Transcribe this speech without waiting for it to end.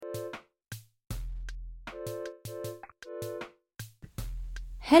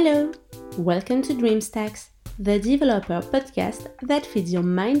Hello! Welcome to DreamStacks, the developer podcast that feeds your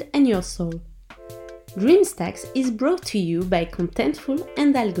mind and your soul. DreamStacks is brought to you by Contentful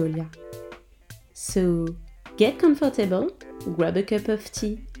and Algolia. So, get comfortable, grab a cup of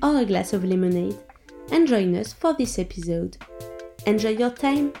tea or a glass of lemonade, and join us for this episode. Enjoy your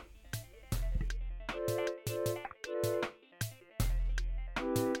time!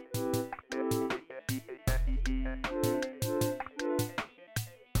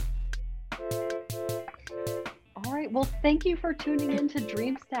 Well, thank you for tuning in to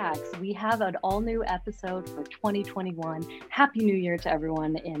DreamStacks. We have an all-new episode for 2021. Happy New Year to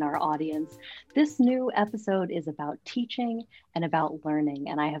everyone in our audience. This new episode is about teaching and about learning,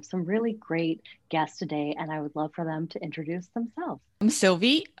 and I have some really great guests today, and I would love for them to introduce themselves. I'm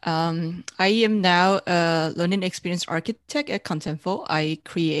Sylvie. I am now a learning experience architect at Contentful. I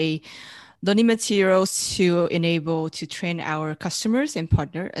create learning materials to enable to train our customers and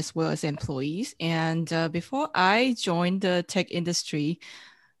partners as well as employees. And before I joined the tech industry,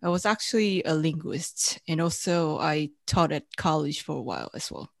 I was actually a linguist, and also I taught at college for a while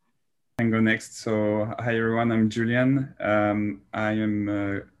as well. I can go next. So hi everyone, I'm Julian. I am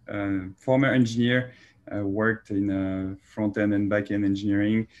a former engineer, worked in front-end and back-end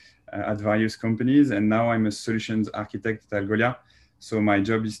engineering at various companies, and now I'm a solutions architect at Algolia. So my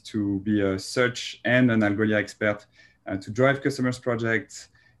job is to be a search and an Algolia expert to drive customers' projects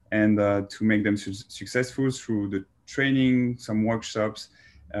and to make them successful through the training, some workshops,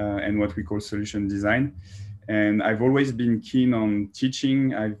 and what we call solution design. And I've always been keen on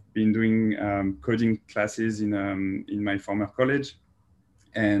teaching. I've been doing coding classes in my former college,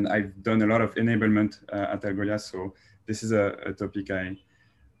 and I've done a lot of enablement at Algolia. So this is a topic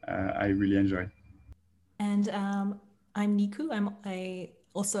I really enjoy. And I'm Niku. I'm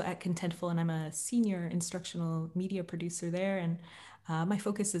also at Contentful, and I'm a senior instructional media producer there. And my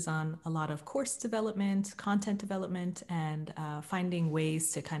focus is on a lot of course development, content development, and finding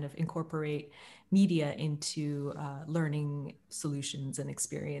ways to kind of incorporate media into learning solutions and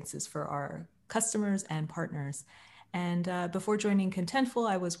experiences for our customers and partners. And before joining Contentful,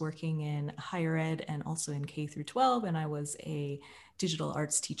 I was working in higher ed and also in K through 12, and I was a digital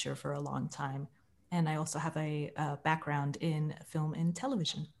arts teacher for a long time. And I also have a background in film and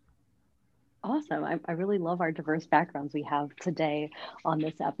television. Awesome. I really love our diverse backgrounds we have today on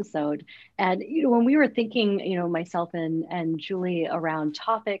this episode. And, when we were thinking, myself and Julie around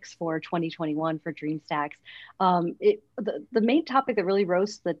topics for 2021 for DreamStacks, the main topic that really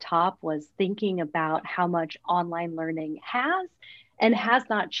rose to the top was thinking about how much online learning has and has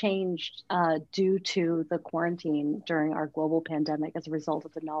not changed due to the quarantine during our global pandemic as a result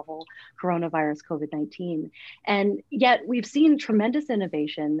of the novel coronavirus COVID-19. And yet we've seen tremendous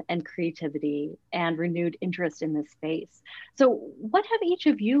innovation and creativity and renewed interest in this space. So what have each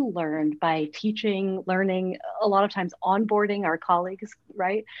of you learned by teaching, learning, a lot of times onboarding our colleagues,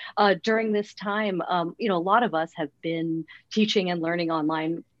 right? During this time, a lot of us have been teaching and learning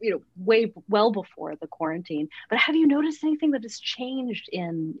online way well before the quarantine. But have you noticed anything that has changed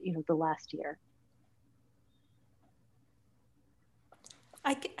in the last year?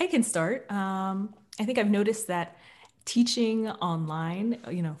 I can start. I think I've noticed that teaching online,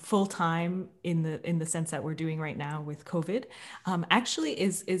 full time in the sense that we're doing right now with COVID, actually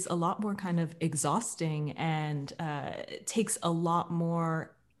is a lot more kind of exhausting and takes a lot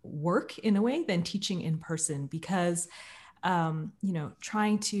more work in a way than teaching in person, because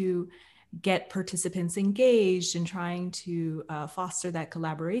trying to get participants engaged and trying to foster that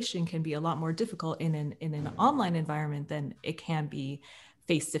collaboration can be a lot more difficult in an online environment than it can be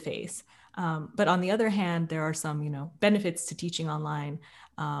face-to-face. But on the other hand, there are some, benefits to teaching online,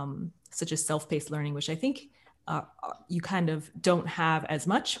 such as self-paced learning, which I think you kind of don't have as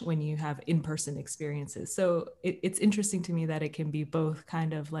much when you have in-person experiences. So it's interesting to me that it can be both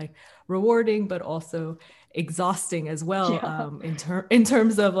kind of like rewarding, but also exhausting as well, in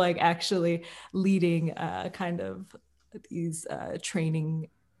terms of like actually leading kind of these training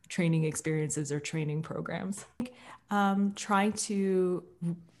experiences or training programs. Trying to,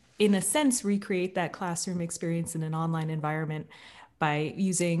 in a sense, recreate that classroom experience in an online environment by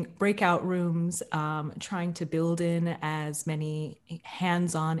using breakout rooms, trying to build in as many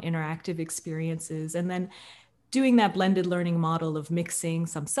hands-on interactive experiences, and then doing that blended learning model of mixing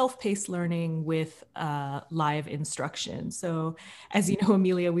some self-paced learning with live instruction. So as you know,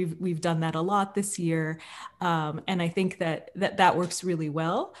 Amelia, we've done that a lot this year. And I think that works really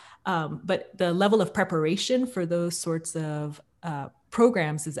well. But the level of preparation for those sorts of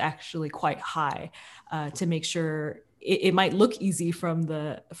programs is actually quite high to make sure it might look easy from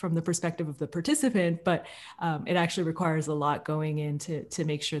the perspective of the participant, but it actually requires a lot going in to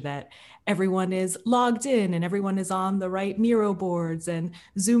make sure that everyone is logged in and everyone is on the right Miro boards and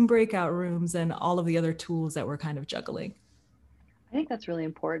Zoom breakout rooms and all of the other tools that we're kind of juggling. I think that's really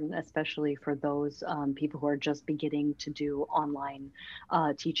important, especially for those people who are just beginning to do online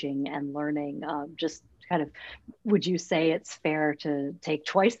teaching and learning. Just kind of, would you say it's fair to take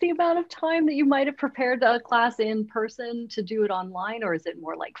twice the amount of time that you might have prepared a class in person to do it online, or is it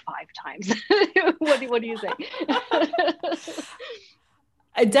more like 5 times? What do you think?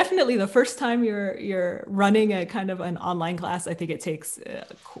 Definitely the first time you're running a kind of an online class, I think it takes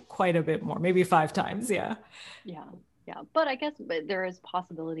quite a bit more, maybe 5 times. Yeah. Yeah, but I guess there is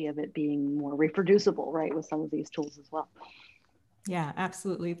possibility of it being more reproducible, right, with some of these tools as well. Yeah,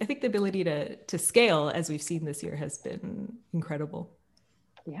 absolutely. I think the ability to scale, as we've seen this year, has been incredible.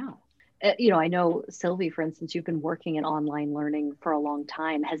 Yeah. I know, Sylvie, for instance, you've been working in online learning for a long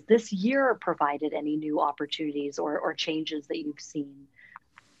time. Has this year provided any new opportunities or changes that you've seen?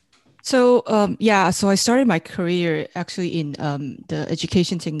 So so I started my career actually in the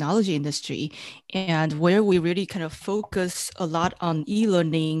education technology industry, and where we really kind of focus a lot on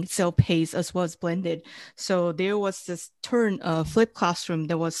e-learning, self-paced as well as blended. So there was this term, flipped classroom,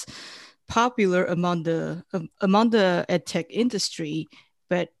 that was popular among the edtech industry,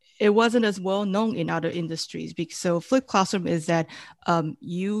 but it wasn't as well known in other industries. So flipped classroom is that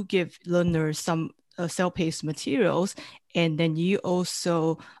you give learners some self-paced materials, and then you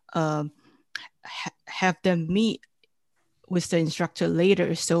also have them meet with the instructor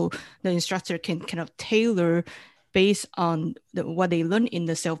later, so the instructor can kind of tailor based on what they learn in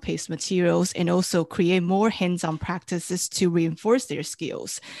the self-paced materials, and also create more hands-on practices to reinforce their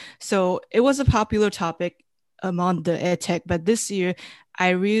skills. So it was a popular topic among the edtech, but this year I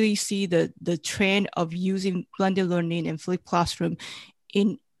really see the trend of using blended learning and flipped classroom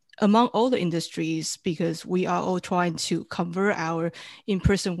among all the industries, because we are all trying to convert our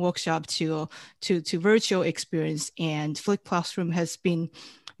in-person workshop to virtual experience, and flipped classroom has been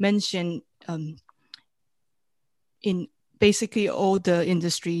mentioned in basically all the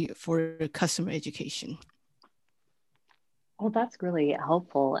industry for customer education. Well, that's really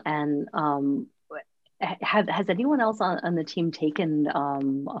helpful. And has anyone else on the team taken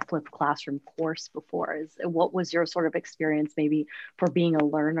a flipped classroom course before? What was your sort of experience maybe for being a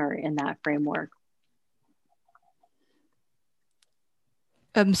learner in that framework?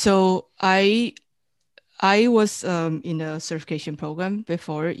 So I was in a certification program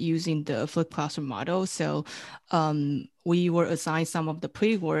before using the flipped classroom model. So we were assigned some of the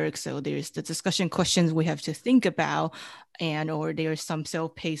pre-work. So there's the discussion questions we have to think about, or there's some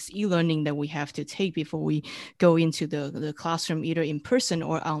self-paced e-learning that we have to take before we go into the classroom, either in person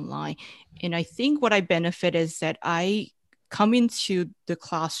or online. And I think what I benefit is that I come into the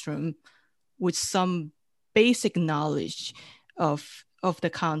classroom with some basic knowledge of the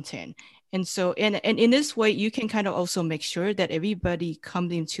content. And so, and in this way, you can kind of also make sure that everybody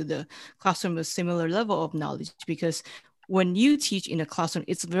comes into the classroom with similar level of knowledge, because when you teach in a classroom,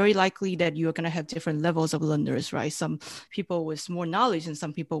 it's very likely that you're going to have different levels of learners, right? Some people with more knowledge and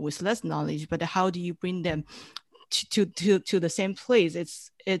some people with less knowledge, but how do you bring them to the same place?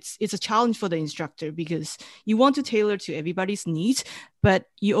 It's a challenge for the instructor, because you want to tailor to everybody's needs, but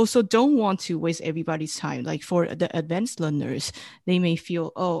you also don't want to waste everybody's time. Like for the advanced learners, they may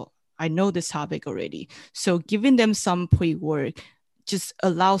feel, oh, I know this topic already. So giving them some pre-work just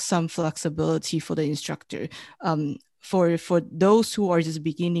allows some flexibility for the instructor. For those who are just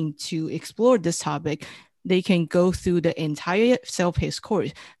beginning to explore this topic, they can go through the entire self-paced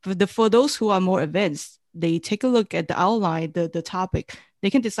course. For those who are more advanced, they take a look at the outline, the topic, they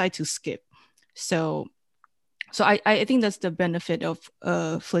can decide to skip. So I think that's the benefit of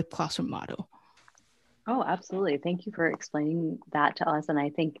a flipped classroom model. Oh, absolutely. Thank you for explaining that to us. And I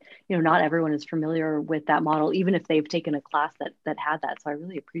think, not everyone is familiar with that model, even if they've taken a class that had that. So I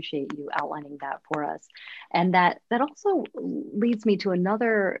really appreciate you outlining that for us. And that also leads me to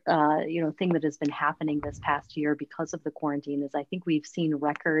another, thing that has been happening this past year because of the quarantine, is I think we've seen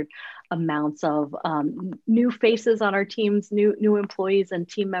record amounts of new faces on our teams, new employees and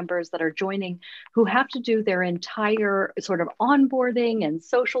team members that are joining, who have to do their entire sort of onboarding and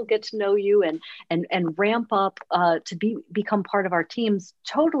social get to know you and ramp up to become part of our teams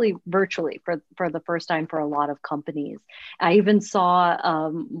totally virtually for the first time for a lot of companies. I even saw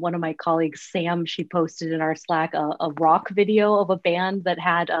one of my colleagues, Sam, she posted in our Slack a rock video of a band that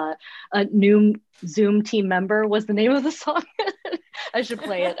had a new Zoom team member was the name of the song. I should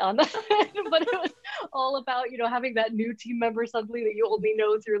play it on the, but it was all about, having that new team member suddenly that you only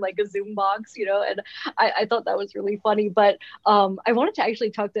know through like a Zoom box, and I thought that was really funny. But I wanted to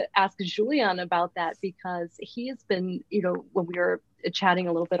actually ask Julian about that, because he has been, when we were chatting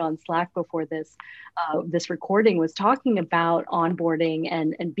a little bit on Slack before this recording, was talking about onboarding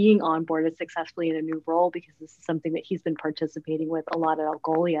and being onboarded successfully in a new role, because this is something that he's been participating with a lot at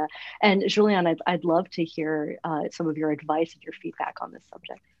Algolia. And Julian, I'd love to hear some of your advice and your feedback on this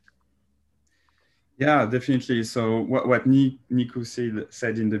subject. Yeah, definitely. So what Nico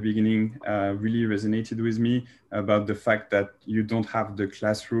said in the beginning really resonated with me about the fact that you don't have the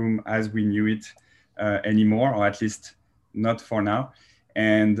classroom as we knew it anymore, or at least not for now.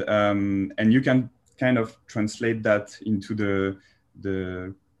 And you can kind of translate that into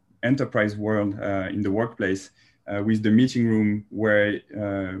the enterprise world in the workplace with the meeting room, where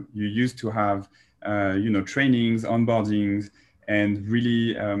you used to have trainings, onboardings, and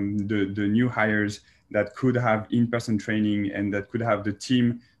really the new hires that could have in-person training and that could have the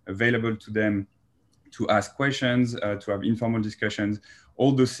team available to them to ask questions, to have informal discussions.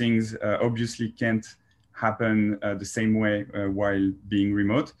 All those things obviously can't happen the same way while being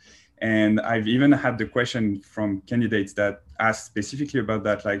remote. And I've even had the question from candidates that ask specifically about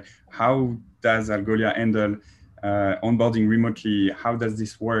that, like, how does Algolia handle onboarding remotely? How does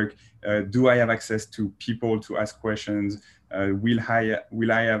this work? Do I have access to people to ask questions? Will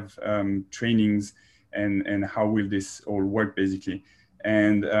I have trainings? And how will this all work, basically?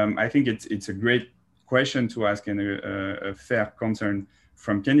 And I think it's a great question to ask, and a fair concern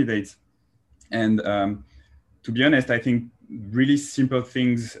from candidates. And to be honest, I think really simple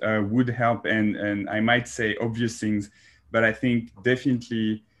things would help, and I might say obvious things, but I think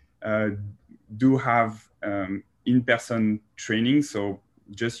definitely do have in-person training. So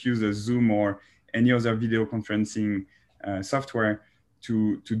just use a Zoom or any other video conferencing software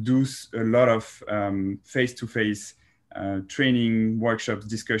to do a lot of face-to-face training, workshops,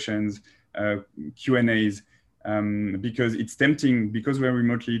 discussions, Q&As, because it's tempting, because we're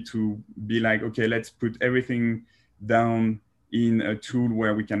remotely, to be like, okay, let's put everything down in a tool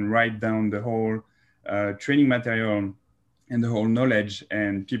where we can write down the whole training material and the whole knowledge,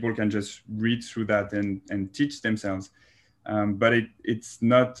 and people can just read through that and teach themselves. But it's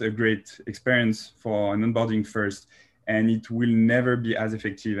not a great experience for an onboarding first, and it will never be as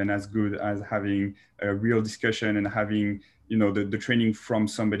effective and as good as having a real discussion and having, the training from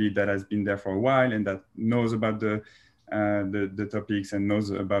somebody that has been there for a while and that knows about the topics and knows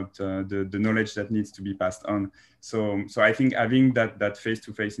about the knowledge that needs to be passed on. So I think having that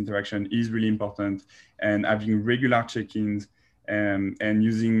face-to-face interaction is really important, and having regular check-ins and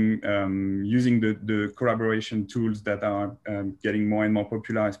using the collaboration tools that are getting more and more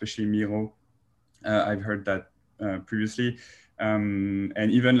popular, especially Miro. I've heard that previously,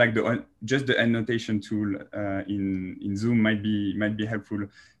 and even like just the annotation tool in Zoom might be helpful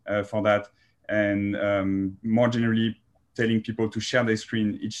for that. And more generally, telling people to share their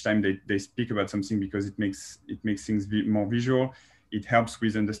screen each time they speak about something, because it makes things more visual. It helps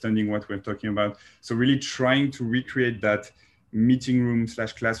with understanding what we're talking about. So really trying to recreate that meeting room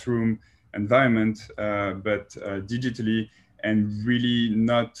 / classroom environment, but digitally, and really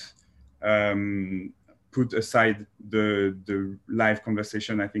not put aside the live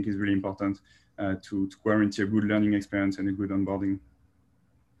conversation. I think is really important to guarantee a good learning experience and a good onboarding.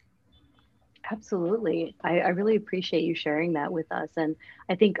 Absolutely. I really appreciate you sharing that with us. And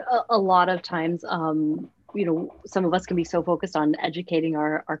I think a lot of times, some of us can be so focused on educating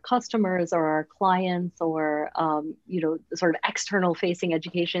our customers or our clients, or, sort of external facing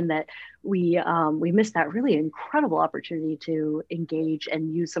education, that we miss that really incredible opportunity to engage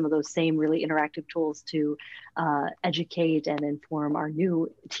and use some of those same really interactive tools to educate and inform our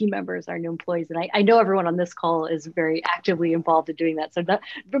new team members, our new employees. And I know everyone on this call is very actively involved in doing that. So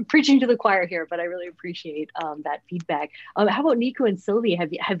I'm preaching to the choir here, but I really appreciate that feedback. How about Nico and Sylvie?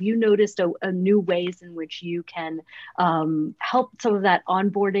 Have you noticed a new ways in which you can help some of that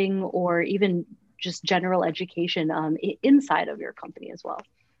onboarding, or even just general education inside of your company as well?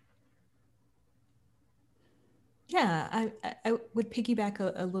 Yeah, I would piggyback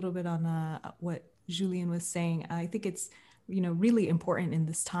a little bit on what Julian was saying. I think it's really important in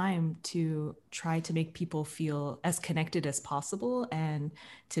this time to try to make people feel as connected as possible and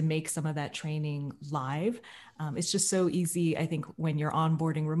to make some of that training live. It's just so easy, I think, when you're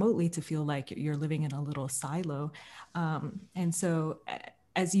onboarding remotely to feel like you're living in a little silo. And so,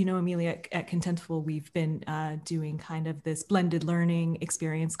 as you know, Amelia, at Contentful, we've been doing kind of this blended learning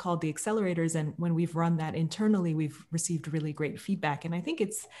experience called the Accelerators. And when we've run that internally, we've received really great feedback. And I think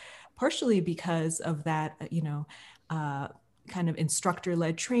it's partially because of that, kind of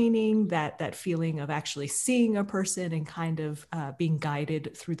instructor-led training, that feeling of actually seeing a person and kind of being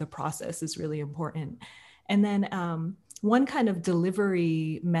guided through the process is really important. And then one kind of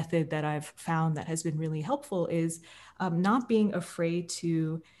delivery method that I've found that has been really helpful is not being afraid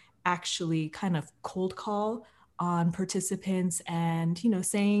to actually kind of cold call on participants and,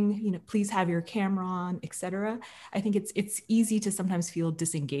 saying, please have your camera on, et cetera. I think it's easy to sometimes feel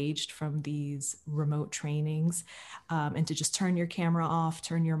disengaged from these remote trainings and to just turn your camera off,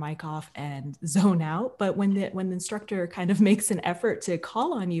 turn your mic off and zone out. But when the instructor kind of makes an effort to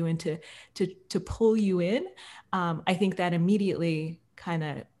call on you and to pull you in, I think that immediately kind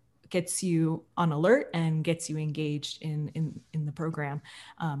of gets you on alert and gets you engaged in the program.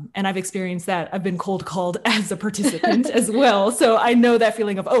 And I've experienced that. I've been cold called as a participant as well. So I know that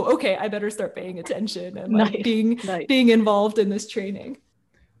feeling of, oh, okay, I better start paying attention and being involved in this training.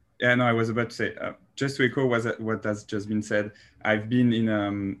 Yeah, no, I was about to say, just to echo what has just been said, I've been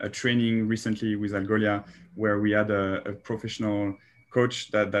in a training recently with Algolia where we had a professional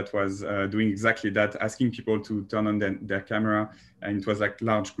coach that was doing exactly that, asking people to turn on their camera, and it was like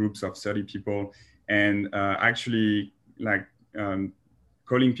large groups of 30 people, and actually like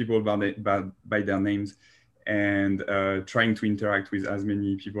calling people by their names and trying to interact with as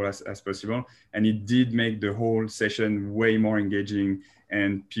many people as possible. And it did make the whole session way more engaging,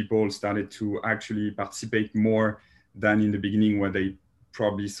 and people started to actually participate more than in the beginning where they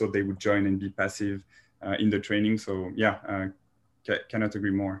probably thought they would join and be passive in the training. So yeah, cannot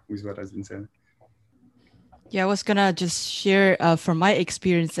agree more with what has been said. Yeah, I was gonna just share from my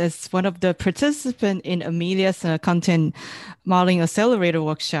experience as one of the participants in Amelia's content modeling accelerator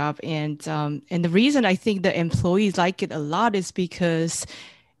workshop, and the reason I think the employees like it a lot is because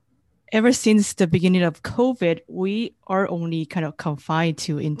ever since the beginning of COVID, we are only kind of confined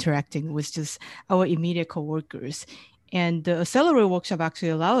to interacting with just our immediate coworkers, and the accelerator workshop actually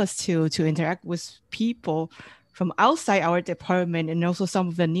allow us to interact with people from outside our department and also some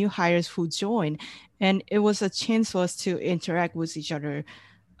of the new hires who joined. And it was a chance for us to interact with each other,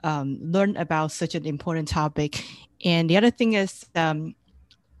 learn about such an important topic. And the other thing is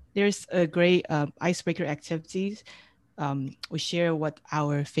there's a great icebreaker activities. We share what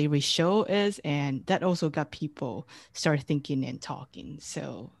our favorite show is, and that also got people start thinking and talking.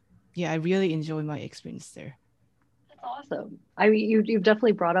 So yeah, I really enjoyed my experience there. Awesome. I mean, you've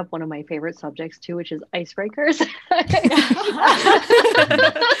definitely brought up one of my favorite subjects too, which is icebreakers.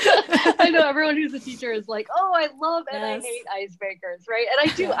 I know everyone who's a teacher is like, oh, I love and I hate icebreakers, right? And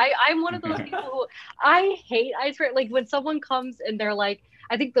I do. I'm one of those people who I hate icebreakers. Like when someone comes and they're like,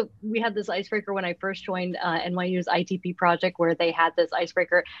 I think we had this icebreaker when I first joined NYU's ITP project where they had this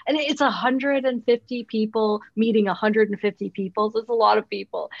icebreaker, and it's 150 people meeting 150 people. So it's a lot of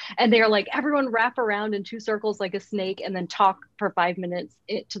people. And they're like, everyone wrap around in two circles like a snake and then talk for 5 minutes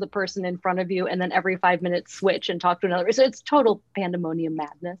to the person in front of you. And then every 5 minutes switch and talk to another. So it's total pandemonium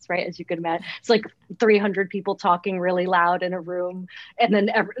madness, right? As you could imagine, it's like 300 people talking really loud in a room. And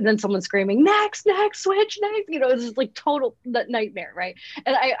then someone screaming, next, switch, next, it's just like total nightmare, right?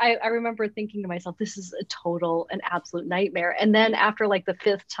 And I remember thinking to myself, this is an absolute nightmare. And then after like the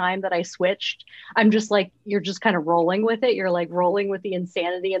 5th time that I switched, I'm just like, you're just kind of rolling with it. You're like rolling with the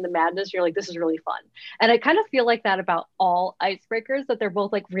insanity and the madness. You're like, this is really fun. And I kind of feel like that about all icebreakers, that they're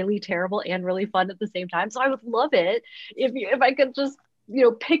both like really terrible and really fun at the same time. So I would love it if I could just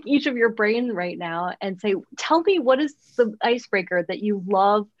pick each of your brain right now and say, tell me what is the icebreaker that you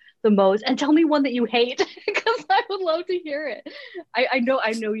love the most, and tell me one that you hate, because I would love to hear it. I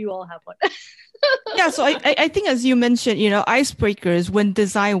know you all have one. Yeah, so I think as you mentioned, icebreakers when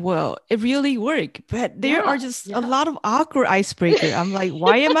designed well, it really work. But there are just a lot of awkward icebreakers. I'm like,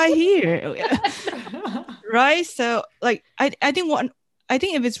 why am I here? Right? So like I think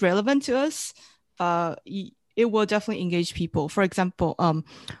if it's relevant to us, it will definitely engage people. For example,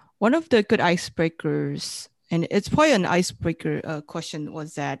 one of the good icebreakers, and it's probably an icebreaker question,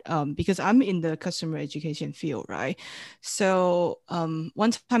 was that because I'm in the customer education field, right? So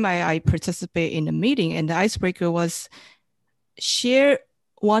one time I participated in a meeting, and the icebreaker was share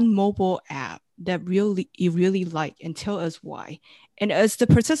one mobile app that you really like and tell us why. And as the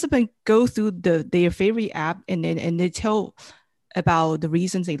participant go through their favorite app and they tell about the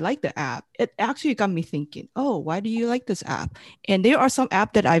reasons they like the app, it actually got me thinking, oh, why do you like this app? And there are some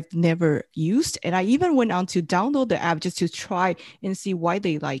apps that I've never used. And I even went on to download the app just to try and see why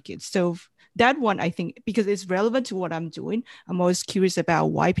they like it. So that one, I think, because it's relevant to what I'm doing, I'm always curious about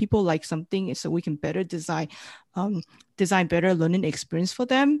why people like something so we can better design better learning experience for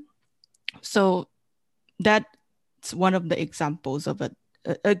them. So that's one of the examples of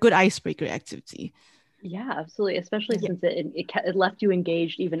a good icebreaker activity. Yeah, absolutely. Especially since it left you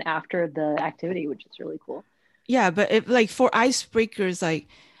engaged even after the activity, which is really cool. Yeah, but if, like, for icebreakers, like,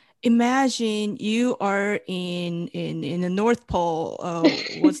 imagine you are in the North Pole.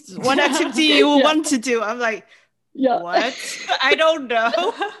 What's one activity you want to do? I'm like, what? I don't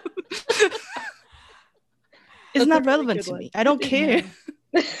know. It's not relevant to me. I don't care.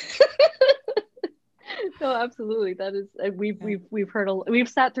 No, absolutely. That is, we've heard we've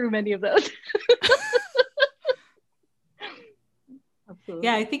sat through many of those. Absolutely.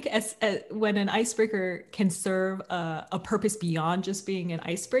 Yeah, I think as when an icebreaker can serve a purpose beyond just being an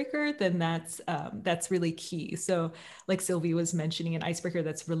icebreaker, then that's really key. So, like Sylvie was mentioning, an icebreaker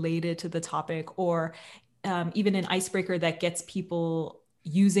that's related to the topic, or even an icebreaker that gets people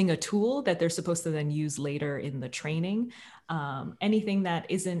using a tool that they're supposed to then use later in the training. Anything that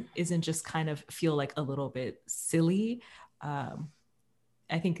isn't just kind of feel like a little bit silly.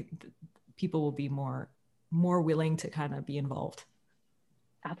 I think people will be more willing to kind of be involved.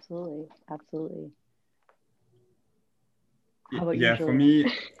 Absolutely. How about you, for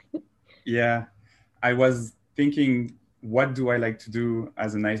me, I was thinking, what do I like to do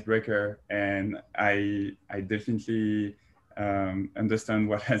as an icebreaker? And I definitely understand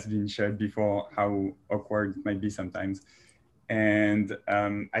what has been shared before, how awkward it might be sometimes. And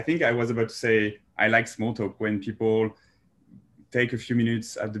I think I was about to say, I like small talk, when people take a few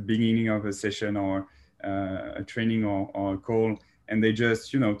minutes at the beginning of a session or a training or a call, and they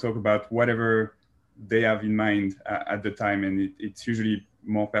just, talk about whatever they have in mind at the time. And it's usually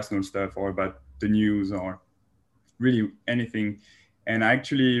more personal stuff, or about the news, or really anything. And I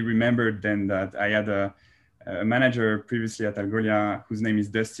actually remembered then that I had a manager previously at Algolia, whose name is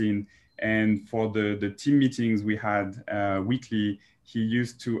Dustin. And for the team meetings we had weekly, he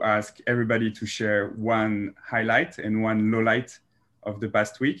used to ask everybody to share one highlight and one lowlight of the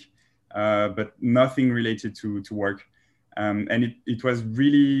past week, but nothing related to work. And it was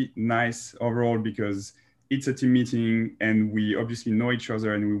really nice overall, because it's a team meeting and we obviously know each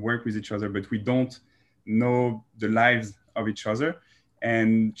other and we work with each other, but we don't know the lives of each other.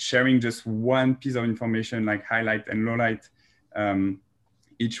 And sharing just one piece of information, like highlight and lowlight,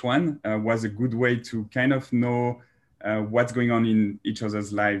 each one was a good way to kind of know what's going on in each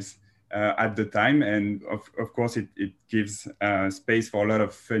other's lives at the time. And of course, it gives space for a lot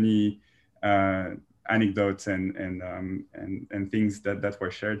of funny anecdotes and things that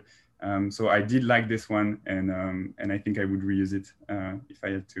were shared. So I did like this one, and I think I would reuse it if I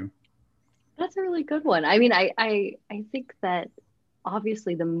had to. That's a really good one. I mean, I think that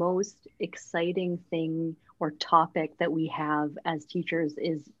obviously the most exciting thing or topic that we have as teachers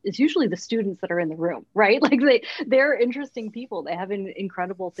is usually the students that are in the room, right? Like they're interesting people. They have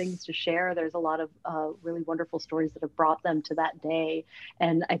incredible things to share. There's a lot of really wonderful stories that have brought them to that day.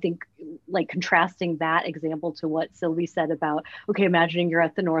 And I think, like, contrasting that example to what Sylvie said about, okay, imagining you're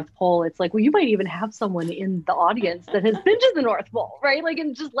at the North Pole. It's like, well, you might even have someone in the audience that has been to the North Pole, right? Like,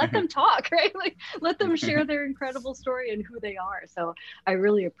 and just let them talk, right? Like, let them share their incredible story and who they are. So I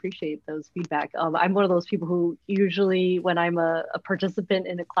really appreciate those feedback. I'm one of those people who usually, when I'm a participant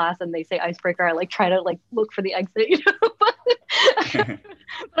in a class and they say icebreaker, I try to look for the exit,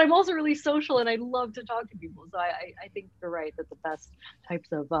 but I'm also really social and I love to talk to people. So I think you're right that the best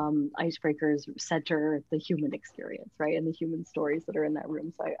types of icebreakers center the human experience, right? And the human stories that are in that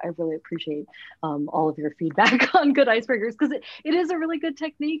room. So I really appreciate all of your feedback on good icebreakers, because it is a really good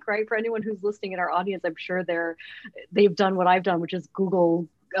technique, right? For anyone who's listening in our audience, I'm sure they've done what I've done, which is Google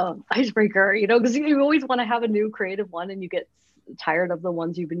icebreaker, because you always want to have a new creative one and you get tired of the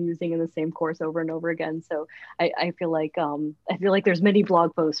ones you've been using in the same course over and over again. So I feel like there's many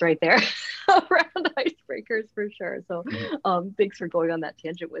blog posts right there around icebreakers for sure. So thanks for going on that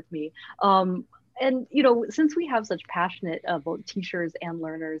tangent with me. And, since we have such passionate both teachers and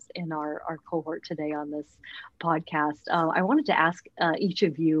learners in our cohort today on this podcast, I wanted to ask each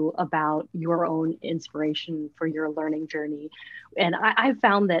of you about your own inspiration for your learning journey. And I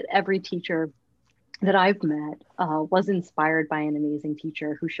found that every teacher that I've met was inspired by an amazing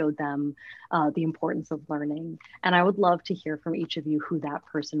teacher who showed them the importance of learning. And I would love to hear from each of you who that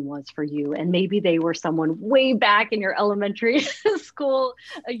person was for you. And maybe they were someone way back in your elementary school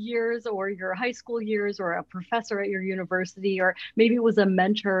years or your high school years, or a professor at your university, or maybe it was a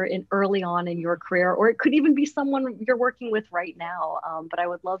mentor in early on in your career, or it could even be someone you're working with right now. But I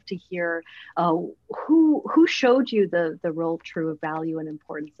would love to hear who showed you the real true value and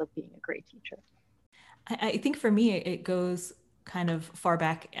importance of being a great teacher. I think for me, it goes kind of far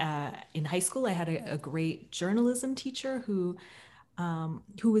back in high school. I had a great journalism teacher who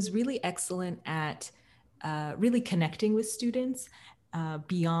was really excellent at really connecting with students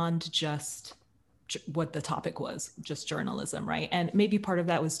beyond just what the topic was, just journalism, right? And maybe part of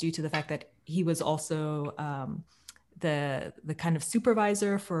that was due to the fact that he was also the kind of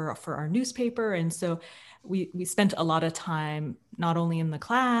supervisor for our newspaper, and so we spent a lot of time not only in the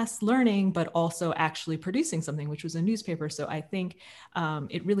class learning, but also actually producing something, which was a newspaper. So I think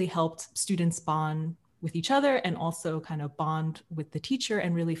it really helped students bond with each other and also kind of bond with the teacher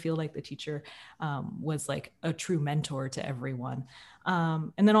and really feel like the teacher was like a true mentor to everyone.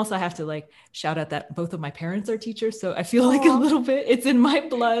 And then also I have to like shout out that both of my parents are teachers. So I feel like a little bit, it's in my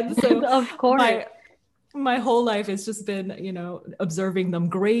blood. So of course. My whole life has just been, observing them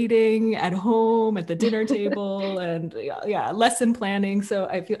grading at home, at the dinner table, and lesson planning. So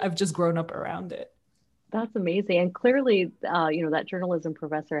I feel I've just grown up around it. That's amazing. And clearly, that journalism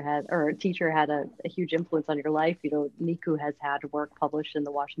professor teacher had a huge influence on your life. Niku has had work published in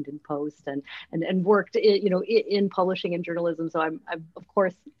the Washington Post and worked in publishing and journalism. So I'm of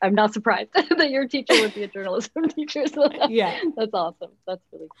course, I'm not surprised that your teacher would be a journalism teacher. So that's awesome. That's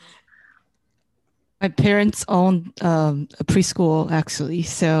really cool. My parents owned a preschool, actually.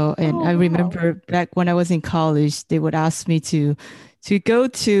 So, and I remember back when I was in college, they would ask me to go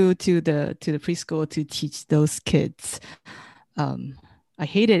to the preschool to teach those kids. I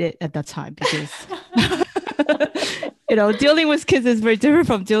hated it at that time because dealing with kids is very different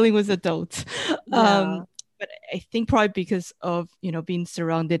from dealing with adults. But I think probably because of being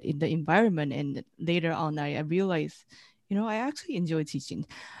surrounded in the environment, and later on I realized I actually enjoy teaching.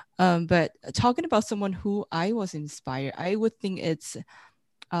 But talking about someone who I was inspired, I would think it's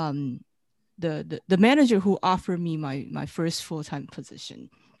the manager who offered me my first full-time position.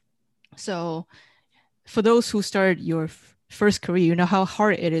 So for those who started your first career, you know how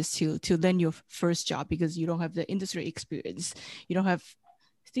hard it is to land your first job because you don't have the industry experience. You don't have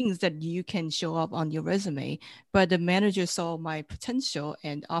things that you can show up on your resume. But the manager saw my potential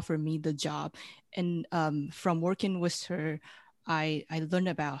and offered me the job. And from working with her, I learned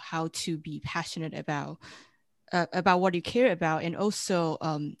about how to be passionate about what you care about. And also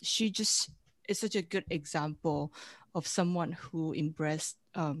she just is such a good example of someone who embraced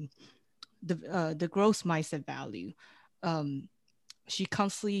the growth mindset value. She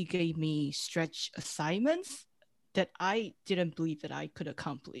constantly gave me stretch assignments that I didn't believe that I could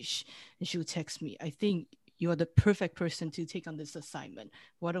accomplish. And she would text me, I think you're the perfect person to take on this assignment.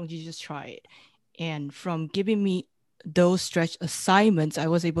 Why don't you just try it? And from giving me those stretch assignments, I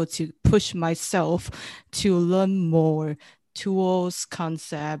was able to push myself to learn more tools,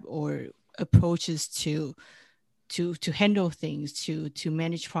 concept, or approaches to handle things, to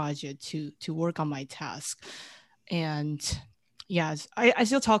manage project, to work on my task. And yes, I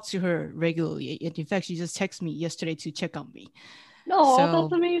still talk to her regularly. In fact, she just texted me yesterday to check on me.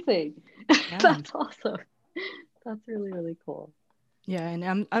 That's amazing. Yeah. That's awesome. That's really, really cool. Yeah,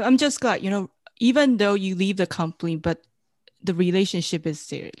 and I'm just glad, even though you leave the company, but the relationship is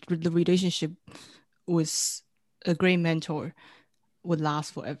there. The relationship with a great mentor would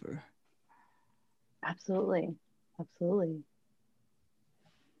last forever. Absolutely. Absolutely.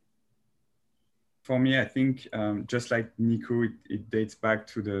 For me, I think just like Niku, it dates back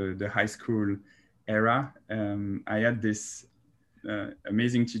to the high school era. I had this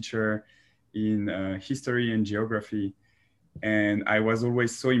amazing teacher in history and geography. And I was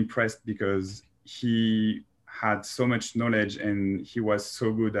always so impressed because he had so much knowledge and he was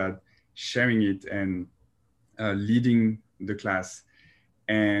so good at sharing it and leading the class.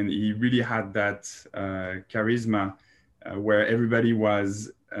 And he really had that charisma where everybody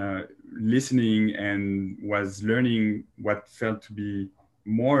was listening and was learning what felt to be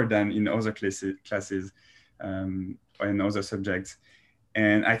more than in other classes or in other subjects.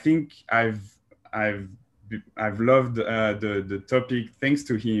 And I think I've loved the topic thanks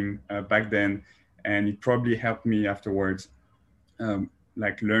to him back then, and it probably helped me afterwards,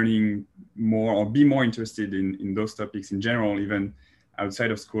 like learning more or be more interested in those topics in general, even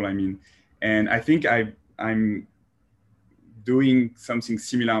outside of school. I mean, and I think I'm doing something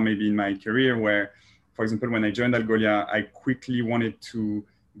similar maybe in my career where for example, when I joined Algolia, I quickly wanted to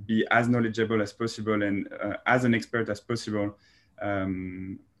be as knowledgeable as possible and as an expert as possible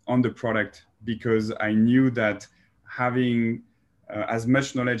on the product, because I knew that having as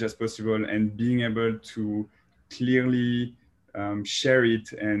much knowledge as possible and being able to clearly share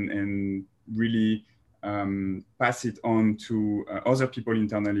it and really pass it on to other people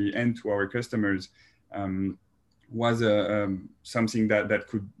internally and to our customers was something that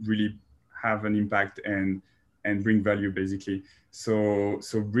could really have an impact and bring value, basically. So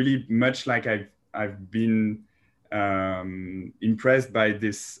really much like I've been impressed by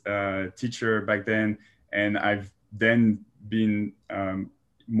this teacher back then, and I've then been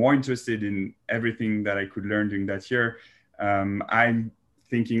more interested in everything that I could learn during that year. I'm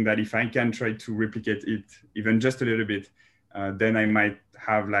thinking that if I can try to replicate it even just a little bit, then I might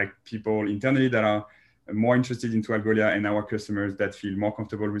have like people internally that are more interested into Algolia and our customers that feel more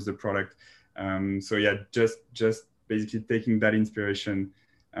comfortable with the product. So yeah, just basically taking that inspiration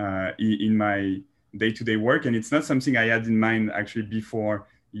in my day-to-day work. And it's not something I had in mind actually before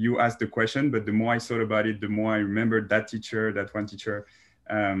you asked the question, but the more I thought about it, the more I remembered that one teacher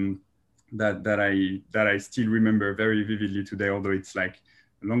that I still remember very vividly today, although it's like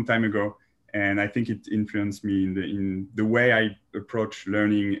a long time ago. And I think it influenced me in the way I approach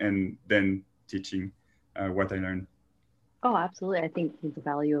learning and then teaching what I learned. Oh, absolutely. I think the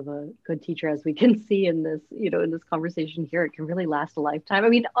value of a good teacher, as we can see in this, in this conversation here, it can really last a lifetime. I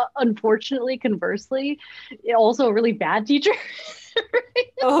mean, unfortunately, conversely, also a really bad teacher. Right?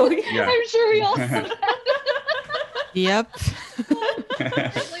 Oh, yeah. I'm sure we all have that. Yep. I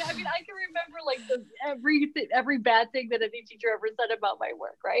mean, I can remember like every bad thing that any teacher ever said about my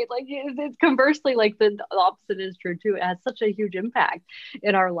work, right? Like it's conversely, like the opposite is true too. It has such a huge impact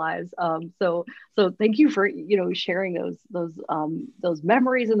in our lives. So thank you for sharing those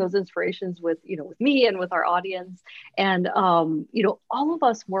memories and those inspirations with with me and with our audience. And all of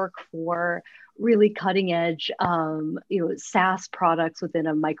us work for really cutting edge SaaS products within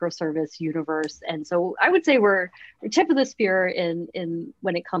a microservice universe. And so I would say we're tip of the spear in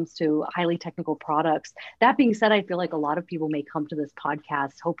when it comes to highly technical products. That being said, I feel like a lot of people may come to this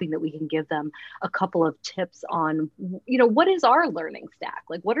podcast hoping that we can give them a couple of tips on what is our learning stack?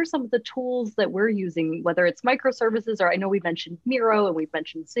 Like what are some of the tools that we're using, whether it's microservices or I know we mentioned Miro and we've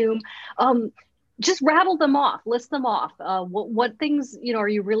mentioned Zoom. Just rattle them off, list them off. What things, are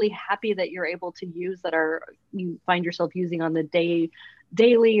you really happy that you're able to use that you find yourself using on the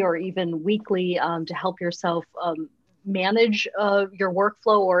daily or even weekly to help yourself manage your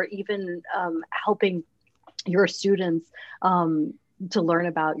workflow, or even helping your students to learn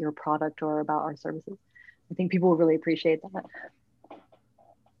about your product or about our services? I think people will really appreciate that.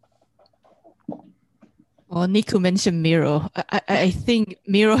 Well, Nico mentioned Miro. I think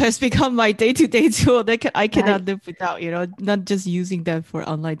Miro has become my day-to-day tool that I cannot live without, not just using that for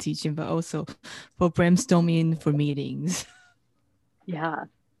online teaching, but also for brainstorming, for meetings. Yeah,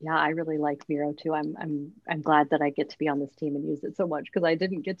 I really like Miro too. I'm glad that I get to be on this team and use it so much, because I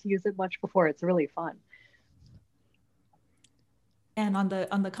didn't get to use it much before. It's really fun. And on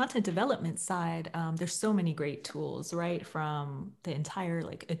the content development side, there's so many great tools, right? From the entire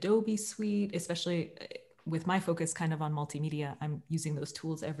like Adobe suite, especially with my focus kind of on multimedia, I'm using those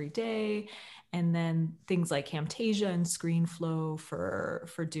tools every day. And then things like Camtasia and ScreenFlow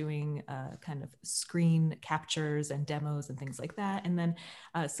for doing kind of screen captures and demos and things like that. And then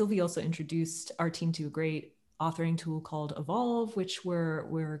Sylvie also introduced our team to a great authoring tool called Evolve, which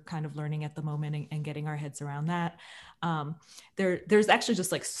we're kind of learning at the moment and getting our heads around that. There's actually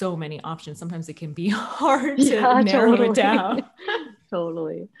just like so many options. Sometimes it can be hard to narrow it down.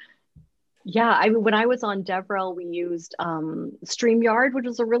 Totally. Yeah, when I was on DevRel, we used StreamYard, which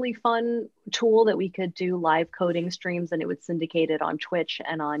was a really fun tool that we could do live coding streams, and it would syndicate it on Twitch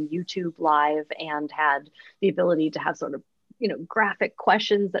and on YouTube Live, and had the ability to have sort of graphic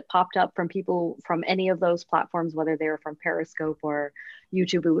questions that popped up from people from any of those platforms, whether they were from Periscope or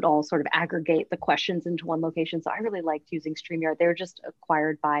YouTube. It would all sort of aggregate the questions into one location. So I really liked using StreamYard. They were just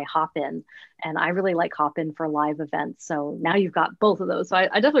acquired by Hopin, and I really like Hopin for live events. So now you've got both of those. So I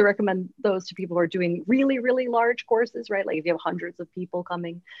definitely recommend those to people who are doing really, really large courses, right? Like if you have hundreds of people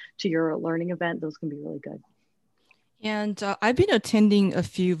coming to your learning event, those can be really good. And I've been attending a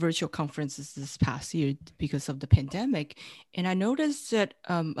few virtual conferences this past year because of the pandemic. And I noticed that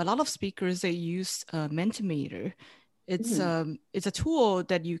a lot of speakers, they use Mentimeter. It's a tool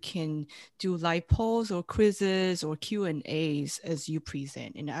that you can do live polls or quizzes or Q&As as you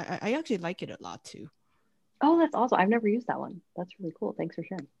present. And I actually like it a lot too. Oh, that's awesome. I've never used that one. That's really cool. Thanks for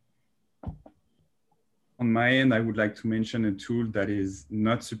sharing. on my end, I would like to mention a tool that is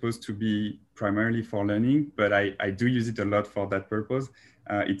not supposed to be primarily for learning, but I do use it a lot for that purpose.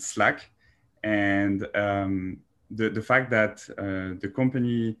 It's Slack. And the fact that the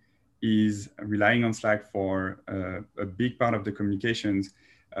company is relying on Slack for a big part of the communications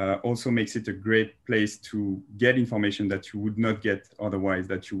also makes it a great place to get information that you would not get otherwise,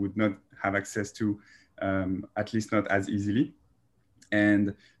 that you would not have access to, at least not as easily.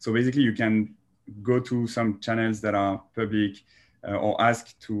 And so basically you can go to some channels that are public or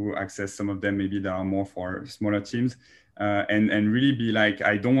ask to access some of them, maybe that are more for smaller teams, and really be like,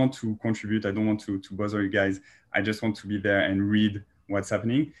 I don't want to contribute, I don't want to bother you guys, I just want to be there and read what's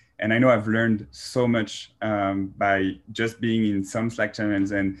happening. And I know I've learned so much by just being in some Slack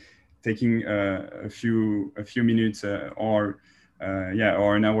channels and taking a few minutes or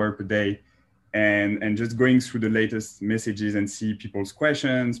an hour per day and just going through the latest messages and see people's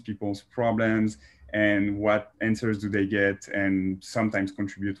questions, people's problems, and what answers do they get, and sometimes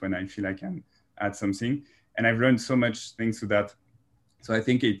contribute when I feel I can add something. And I've learned so much thanks to that. So I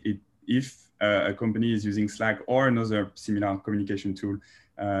think if a company is using Slack or another similar communication tool,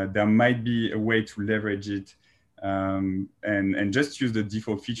 there might be a way to leverage it and just use the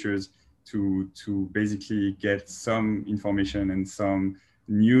default features to basically get some information and some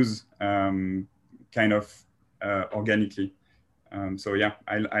news kind of organically. So yeah,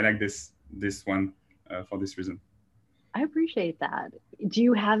 I like this one for this reason. I appreciate that. Do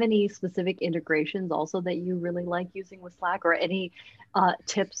you have any specific integrations also that you really like using with Slack, or any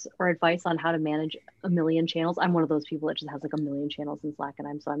tips or advice on how to manage a million channels? I'm one of those people that just has like a million channels in Slack,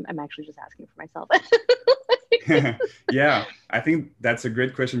 and I'm actually just asking for myself. Yeah, I think that's a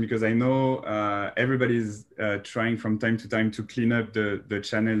great question, because I know everybody's trying from time to time to clean up the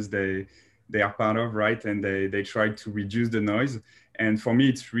channels they are part of, right? And they try to reduce the noise. And for me,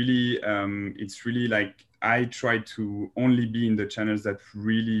 it's really like I try to only be in the channels that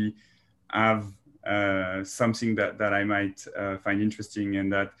really have something that I might find interesting,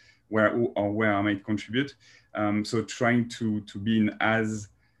 and that where I might contribute. So trying to be in as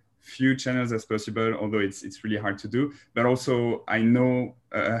few channels as possible, although it's really hard to do. But also I know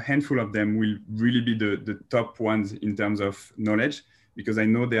a handful of them will really be the top ones in terms of knowledge, because I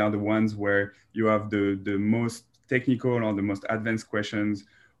know they are the ones where you have the most technical or the most advanced questions,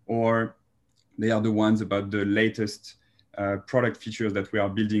 or they are the ones about the latest product features that we are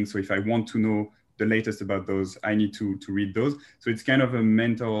building. So if I want to know the latest about those, I need to read those. So it's kind of a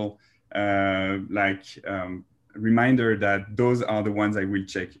mental reminder that those are the ones I will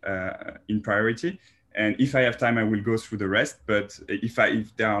check in priority. And if I have time, I will go through the rest. But if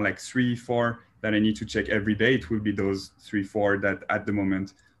there are like 3-4 that I need to check every day, it will be those 3-4 that at the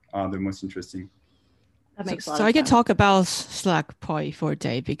moment are the most interesting. So I can talk about Slack probably for a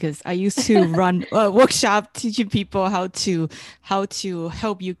day, because I used to run a workshop teaching people how to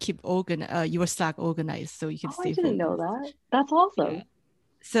help you keep your Slack organized, so you can stay I didn't know that. That's awesome. Yeah.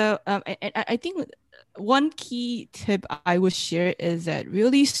 So and I think one key tip I would share is that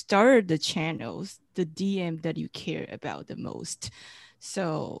really start the channels, the DM that you care about the most.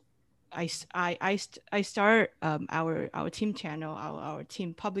 So I start our team channel, our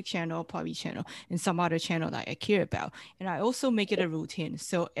team public channel, private channel, and some other channel that I care about. And I also make it a routine.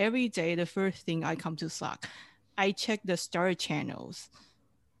 So every day, the first thing I come to Slack, I check the start channels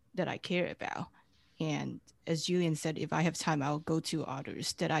that I care about. And as Julian said, if I have time, I'll go to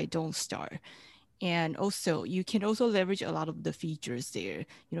others that I don't start. And also, you can also leverage a lot of the features there.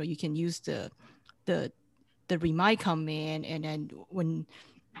 You know, you can use the remind command, and then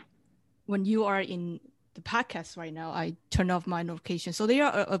when you are in the podcast right now, I turn off my notifications. So there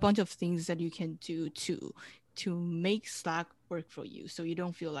are a bunch of things that you can do to make Slack work for you, so you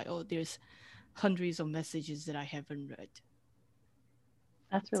don't feel like, oh, there's hundreds of messages that I haven't read.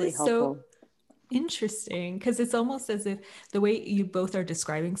 That's really helpful. So interesting, because it's almost as if the way you both are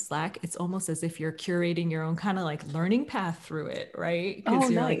describing Slack, it's almost as if you're curating your own kind of like learning path through it, right?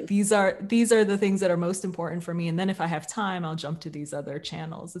 Because you're like, these are the things that are most important for me, and then if I have time, I'll jump to these other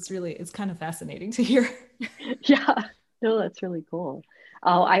channels. It's kind of fascinating to hear. Yeah, no, that's really cool.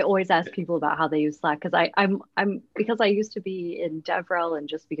 I always ask people about how they use Slack, because I'm because I used to be in DevRel, and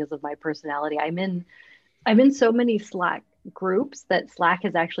just because of my personality, I'm in so many Slack groups that Slack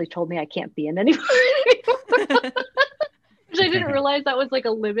has actually told me I can't be in anymore. Which I didn't realize that was like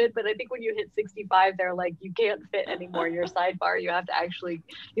a limit, but I think when you hit 65, they're like, you can't fit anymore in your sidebar. You have to actually,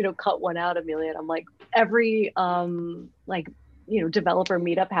 cut one out, Amelia. And I'm like, every developer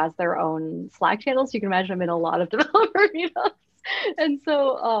meetup has their own Slack channel. So you can imagine I'm in a lot of developer meetups. And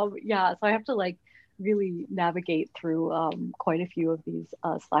so, so I have to like really navigate through quite a few of these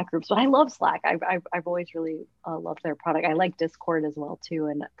Slack groups. But I love Slack. I've always really loved their product. I like Discord as well too,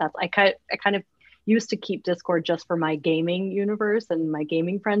 and that's I kind of used to keep Discord just for my gaming universe and my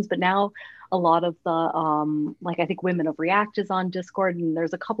gaming friends, but now a lot of the like I think Women of React is on Discord, and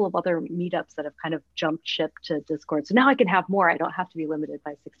there's a couple of other meetups that have kind of jumped ship to Discord. So now I can have more. I don't have to be limited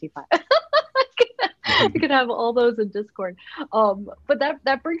by 65. I could have all those in Discord. But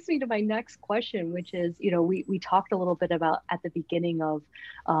that brings me to my next question, which is, we talked a little bit about at the beginning of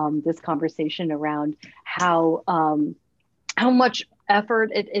this conversation around how much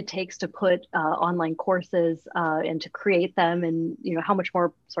effort it takes to put online courses and to create them, and how much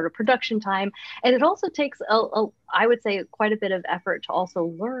more sort of production time, and it also takes I would say quite a bit of effort to also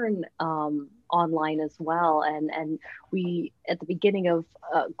learn online as well. And we at the beginning of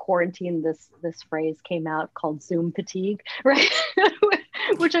quarantine, this phrase came out called Zoom fatigue, right?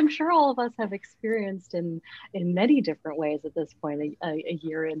 Which I'm sure all of us have experienced in many different ways at this point, a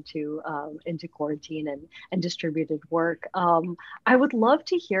year into quarantine and distributed work. I would love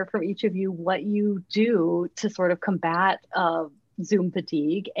to hear from each of you what you do to sort of combat Zoom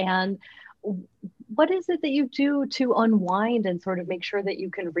fatigue, and what is it that you do to unwind and sort of make sure that you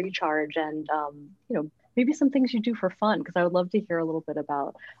can recharge, and maybe some things you do for fun, because I would love to hear a little bit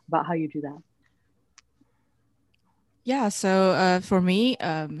about how you do that. Yeah, so for me,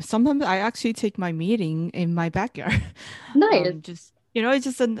 sometimes I actually take my meeting in my backyard. Nice. It's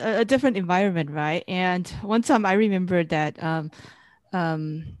just a different environment, right? And one time I remember that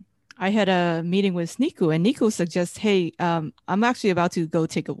I had a meeting with Nico, and Nico suggests, "Hey, I'm actually about to go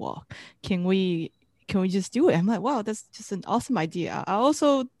take a walk. Can we just do it?" I'm like, "Wow, that's just an awesome idea. I'll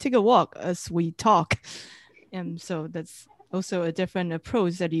also take a walk as we talk." And so that's also a different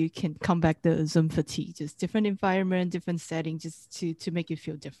approach that you can combat the Zoom fatigue, just different environment, different setting, just to make you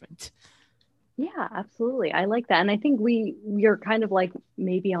feel different. Yeah, absolutely. I like that. And I think we're kind of like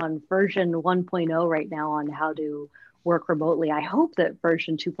maybe on version 1.0 right now on how to work remotely. I hope that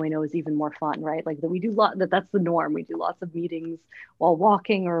version 2.0 is even more fun, right? Like that we do that's the norm. We do lots of meetings while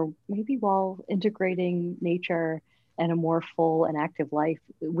walking, or maybe while integrating nature and a more full and active life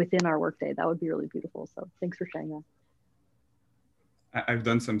within our workday. That would be really beautiful. So thanks for sharing that. I've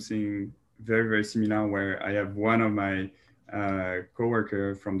done something very, very similar where I have one of my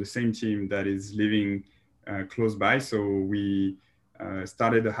coworker from the same team that is living close by. So we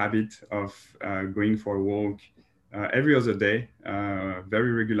started a habit of going for a walk every other day,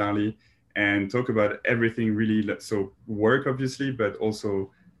 very regularly, and talk about everything really. So work, obviously, but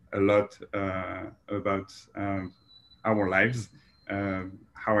also a lot about our lives.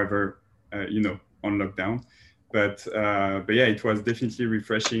 However, on lockdown. But yeah, it was definitely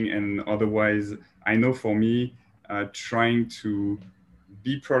refreshing. And otherwise, I know for me, trying to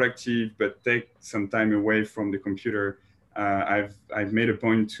be productive but take some time away from the computer, I've made a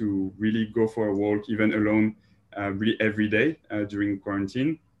point to really go for a walk, even alone, really every day during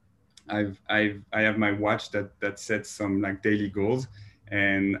quarantine. I have my watch that sets some like daily goals,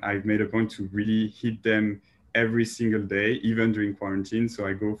 and I've made a point to really hit them every single day, even during quarantine. So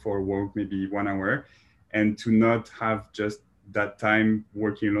I go for a walk, maybe 1 hour, and to not have just that time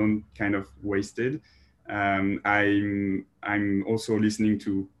working alone kind of wasted. I'm also listening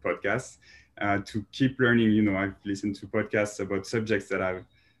to podcasts to keep learning. I've listened to podcasts about subjects that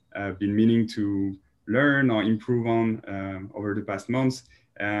I've been meaning to learn or improve on over the past months.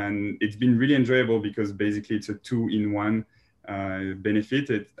 And it's been really enjoyable because basically it's a 2-in-1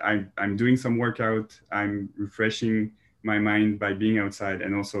 benefit. I'm doing some workout, I'm refreshing my mind by being outside,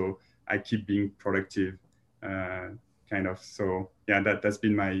 and also I keep being productive, kind of. So yeah, that's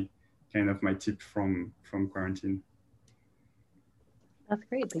been my tip from quarantine. That's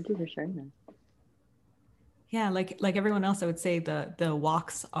great. Thank you for sharing that. Yeah, like everyone else, I would say the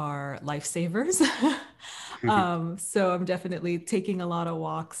walks are lifesavers. So I'm definitely taking a lot of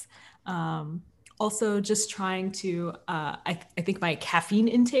walks. Also, just trying to, I think my caffeine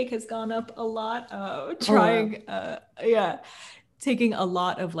intake has gone up a lot. Taking a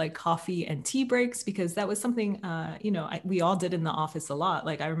lot of like coffee and tea breaks, because that was something, we all did in the office a lot.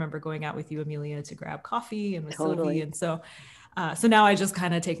 Like I remember going out with you, Amelia, to grab coffee and with Sylvie. And so now I just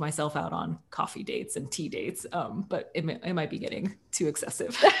kind of take myself out on coffee dates and tea dates, but it might be getting too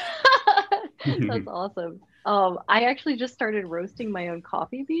excessive. That's awesome. I actually just started roasting my own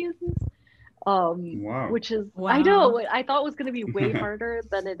coffee beans. Wow. Which is, wow. I know, I thought it was going to be way harder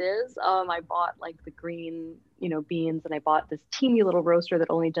than it is. I bought like the green, beans, and I bought this teeny little roaster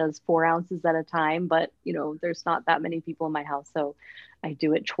that only does 4 ounces at a time. But, there's not that many people in my house, so I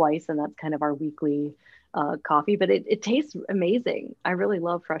do it twice, and that's kind of our weekly coffee, but it tastes amazing. I really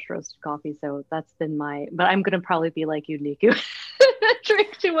love fresh roasted coffee. So that's been but I'm going to probably be like you, Niku.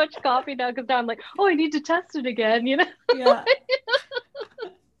 Drink too much coffee now because now I'm like, oh, I need to test it again, you know? Yeah.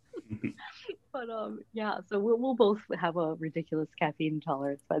 But yeah, so we'll both have a ridiculous caffeine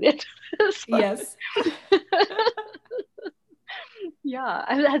tolerance by the end of this. Yes. Yeah.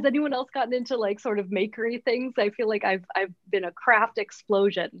 Has anyone else gotten into like sort of makery things? I feel like I've been a craft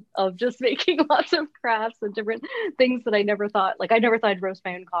explosion of just making lots of crafts and different things that I never thought, like I never thought I'd roast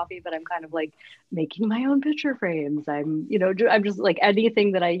my own coffee, but I'm kind of like making my own picture frames. I'm just like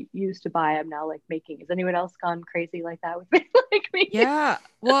anything that I used to buy, I'm now like making. Has anyone else gone crazy like that with me? Like me? Yeah.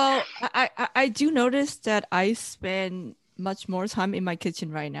 Well, I do notice that I spend much more time in my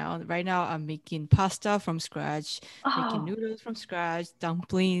kitchen right now. Right now, I'm making pasta from scratch, making noodles from scratch,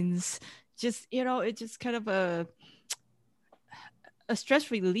 dumplings. Just, it's just kind of a stress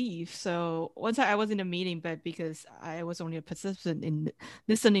relief. So once I was in a meeting, but because I was only a participant in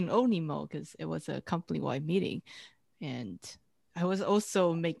listening only mode, because it was a company-wide meeting, and I was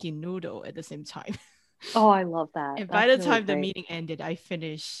also making noodle at the same time. Oh, I love that. And by the time the great. meeting ended, I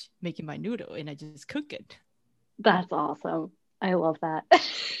finished making my noodle and I just cook it. That's awesome. I love that.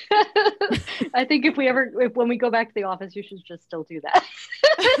 I think when we go back to the office, you should just still do that.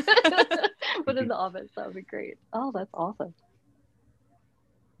 But in the office, that would be great. Oh, that's awesome.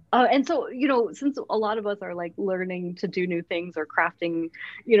 And so, since a lot of us are like learning to do new things or crafting,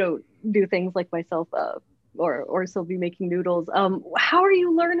 new things like myself, or still be making noodles. How are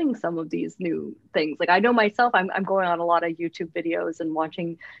you learning some of these new things? Like I know myself, I'm going on a lot of YouTube videos and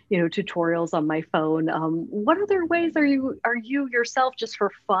watching, tutorials on my phone. What other ways are you yourself just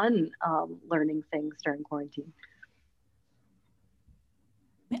for fun learning things during quarantine?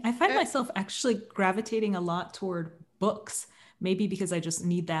 I find myself actually gravitating a lot toward books, maybe because I just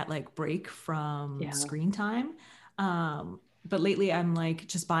need that like break from screen time. But lately I'm like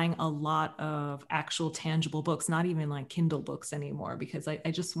just buying a lot of actual tangible books, not even like Kindle books anymore, because I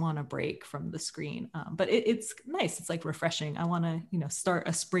just want to break from the screen. But it's nice. It's like refreshing. I want to, start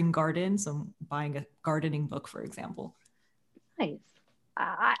a spring garden. So I'm buying a gardening book, for example. Nice.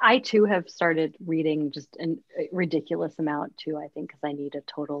 I too have started reading just a ridiculous amount too, I think, because I need a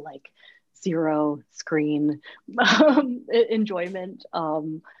total like zero screen enjoyment.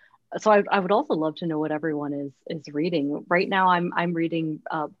 So I would also love to know what everyone is reading. Right now I'm reading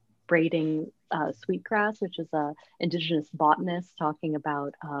Braiding Sweetgrass, which is a indigenous botanist talking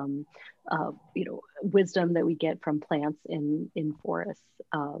about wisdom that we get from plants in forests.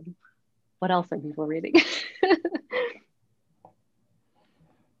 What else are people reading?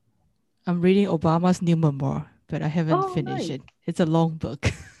 I'm reading Obama's new memoir, but I haven't finished it. It's a long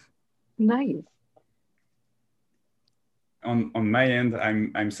book. Nice. On my end,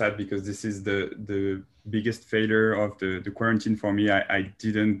 I'm sad because this is the biggest failure of the quarantine for me. I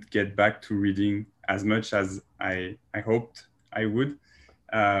didn't get back to reading as much as I hoped I would,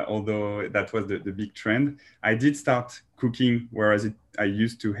 although that was the big trend. I did start cooking, whereas I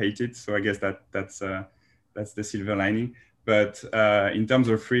used to hate it. So I guess that's the silver lining. But in terms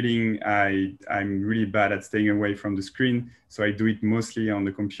of reading, I'm really bad at staying away from the screen. So I do it mostly on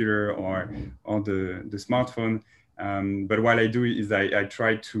the computer or on the smartphone. But what I do is I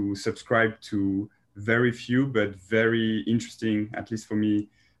try to subscribe to very few, but very interesting, at least for me,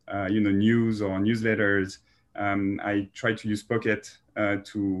 news or newsletters. I try to use Pocket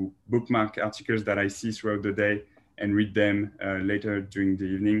to bookmark articles that I see throughout the day and read them later during the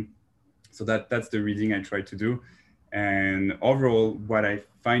evening. So that's the reading I try to do. And overall, what I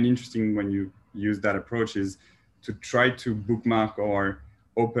find interesting when you use that approach is to try to bookmark or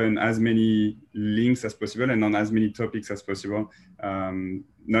open as many links as possible and on as many topics as possible.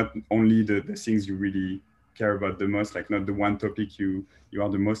 Not only the things you really care about the most, like not the one topic you are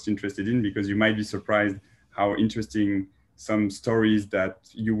the most interested in, because you might be surprised how interesting some stories that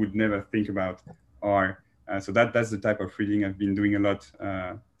you would never think about are. So that's the type of reading I've been doing a lot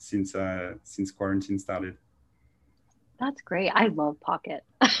since quarantine started. That's great. I love Pocket.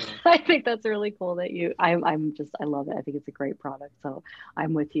 I think that's really cool that I love it. I think it's a great product. So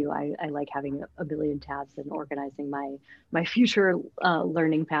I'm with you. I like having a billion tabs and organizing my future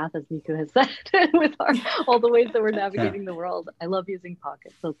learning path, as Niku has said, with all the ways that we're navigating the world. I love using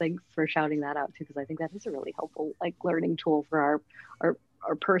Pocket. So thanks for shouting that out too, because I think that is a really helpful like learning tool for our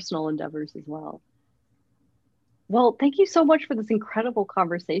personal endeavors as well. Well, thank you so much for this incredible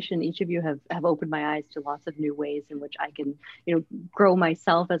conversation. Each of you have opened my eyes to lots of new ways in which I can, grow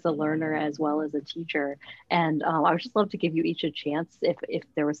myself as a learner as well as a teacher. And I would just love to give you each a chance if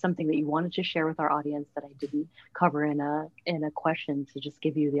there was something that you wanted to share with our audience that I didn't cover in a question, to just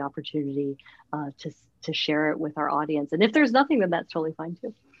give you the opportunity to share it with our audience. And if there's nothing, then that's totally fine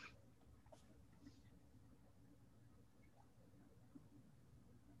too.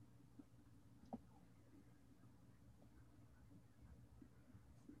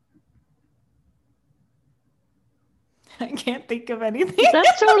 I can't think of anything.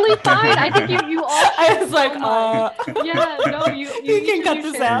 That's totally fine. I think you all. I was like, yeah, no, you can cut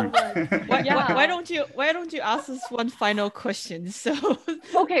this out. Why don't you ask us one final question? So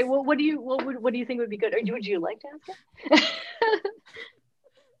okay, well, what do you think would be good? Or would you like to ask it?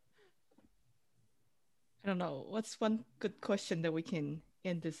 I don't know. What's one good question that we can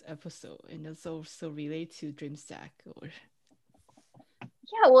end this episode and also relate to DreamStack or?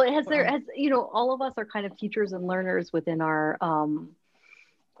 Yeah, well, all of us are kind of teachers and learners within our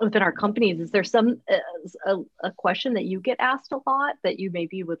companies. Is there a question that you get asked a lot that you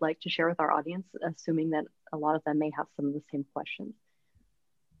maybe would like to share with our audience, assuming that a lot of them may have some of the same questions?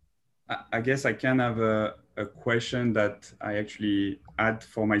 I guess I can have a question that I actually had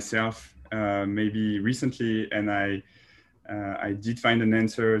for myself maybe recently, and I did find an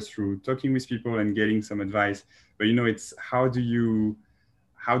answer through talking with people and getting some advice. But it's how do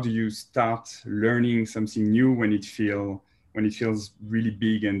you start learning something new when it feels really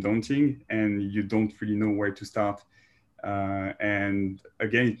big and daunting and you don't really know where to start? And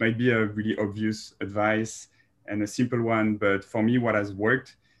again, it might be a really obvious advice and a simple one, but for me, what has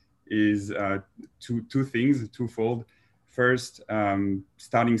worked is two things, twofold. First,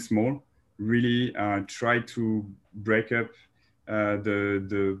 starting small, really try to break up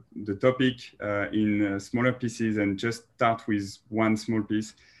the topic in smaller pieces and just start with one small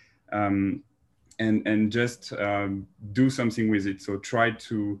piece and just do something with it. So try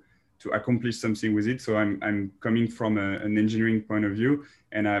to accomplish something with it. So I'm coming from an engineering point of view,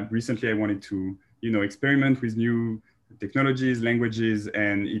 and recently I wanted to experiment with new technologies, languages,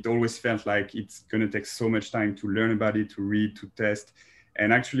 and it always felt like it's going to take so much time to learn about it, to read, to test.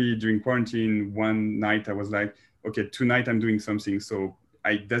 And actually during quarantine, one night I was like, okay, tonight I'm doing something. So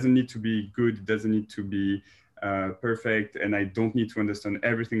it doesn't need to be good. It doesn't need to be perfect. And I don't need to understand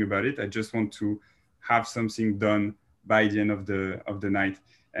everything about it. I just want to have something done by the end of the night.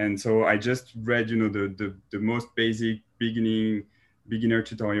 And so I just read, the most basic beginner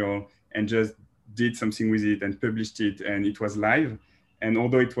tutorial and just did something with it and published it, and it was live. And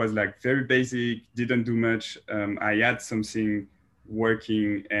although it was like very basic, didn't do much, I had something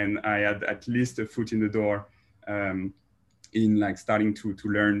working and I had at least a foot in the door in like starting to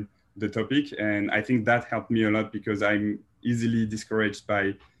learn the topic. And I think that helped me a lot because I'm easily discouraged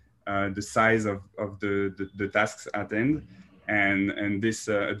by the size of the tasks at hand. And this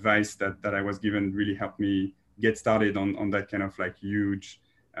advice that I was given really helped me get started on that kind of like huge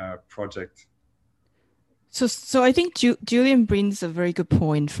project. So I think Julian brings a very good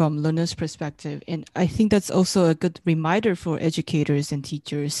point from learners' perspective. And I think that's also a good reminder for educators and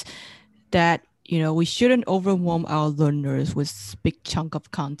teachers that, we shouldn't overwhelm our learners with big chunk of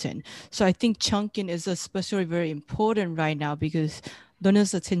content. So I think chunking is especially very important right now because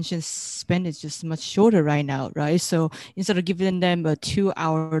learners' attention span is just much shorter right now, right? So instead of giving them a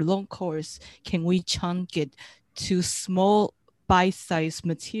 2-hour long course, can we chunk it to small bite-sized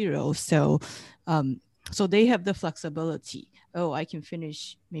material? So they have the flexibility. Oh, I can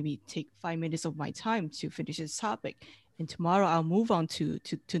maybe take 5 minutes of my time to finish this topic. And tomorrow I'll move on to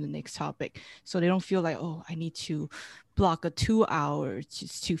the next topic. So they don't feel like, oh, I need to block a 2 hours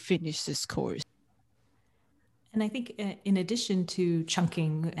just to finish this course. And I think in addition to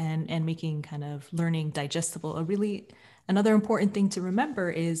chunking and making kind of learning digestible, another important thing to remember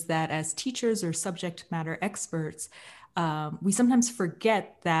is that as teachers or subject matter experts, we sometimes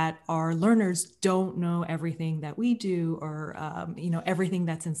forget that our learners don't know everything that we do or, everything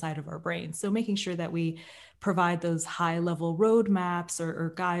that's inside of our brains. So making sure that we provide those high level roadmaps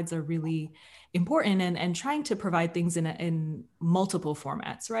or guides are really important, and trying to provide things in multiple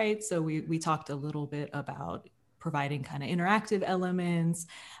formats, right? So we talked a little bit about providing kind of interactive elements,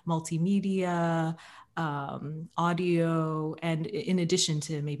 multimedia, audio, and in addition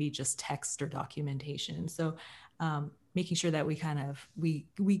to maybe just text or documentation. So making sure that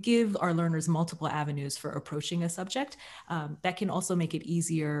we give our learners multiple avenues for approaching a subject, that can also make it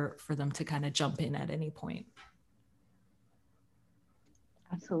easier for them to kind of jump in at any point.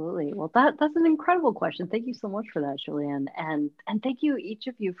 Absolutely. Well, that's an incredible question. Thank you so much for that, Julian. And thank you, each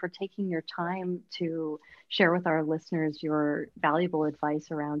of you, for taking your time to share with our listeners your valuable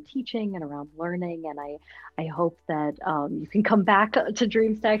advice around teaching and around learning. And I hope that you can come back to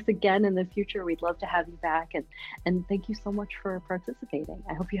DreamStacks again in the future. We'd love to have you back. And thank you so much for participating.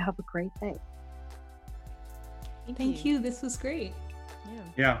 I hope you have a great day. Thank you. This was great.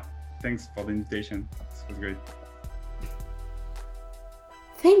 Yeah. Thanks for the invitation. This was great.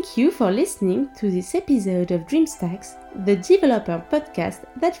 Thank you for listening to this episode of DreamStacks, the developer podcast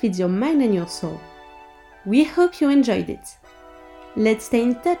that feeds your mind and your soul. We hope you enjoyed it. Let's stay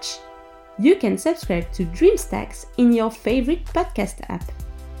in touch. You can subscribe to DreamStacks in your favorite podcast app.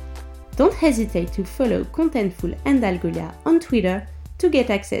 Don't hesitate to follow Contentful and Algolia on Twitter to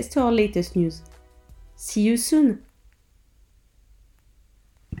get access to our latest news. See you soon!